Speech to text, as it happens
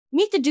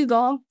Meet the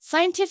dugong,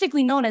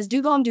 scientifically known as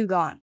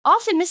dugong.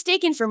 Often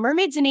mistaken for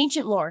mermaids in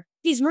ancient lore,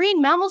 these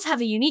marine mammals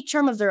have a unique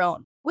charm of their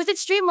own. With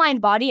its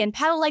streamlined body and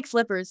paddle-like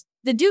flippers,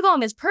 the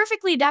dugong is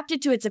perfectly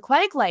adapted to its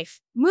aquatic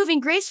life, moving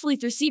gracefully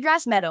through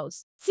seagrass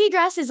meadows.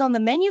 Seagrass is on the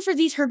menu for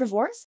these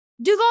herbivores.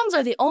 Dugongs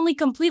are the only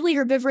completely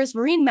herbivorous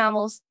marine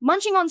mammals,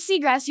 munching on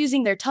seagrass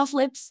using their tough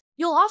lips.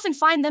 You'll often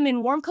find them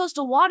in warm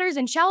coastal waters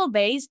and shallow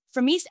bays,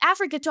 from East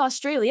Africa to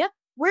Australia,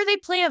 where they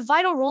play a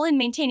vital role in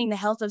maintaining the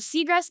health of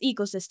seagrass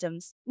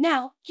ecosystems.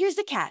 Now, here's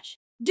the catch.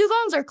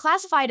 Dugongs are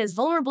classified as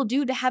vulnerable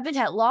due to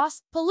habitat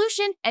loss,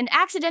 pollution, and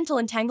accidental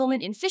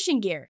entanglement in fishing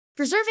gear.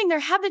 Preserving their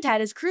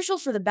habitat is crucial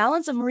for the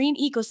balance of marine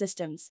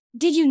ecosystems.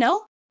 Did you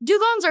know?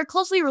 Dugongs are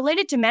closely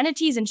related to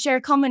manatees and share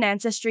common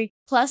ancestry.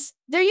 Plus,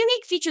 their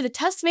unique feature, the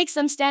tusks, makes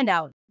them stand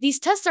out. These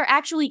tusks are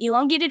actually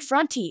elongated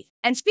front teeth.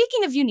 And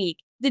speaking of unique,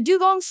 the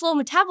dugong's slow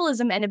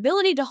metabolism and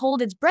ability to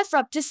hold its breath for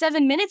up to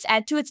 7 minutes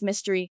add to its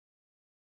mystery.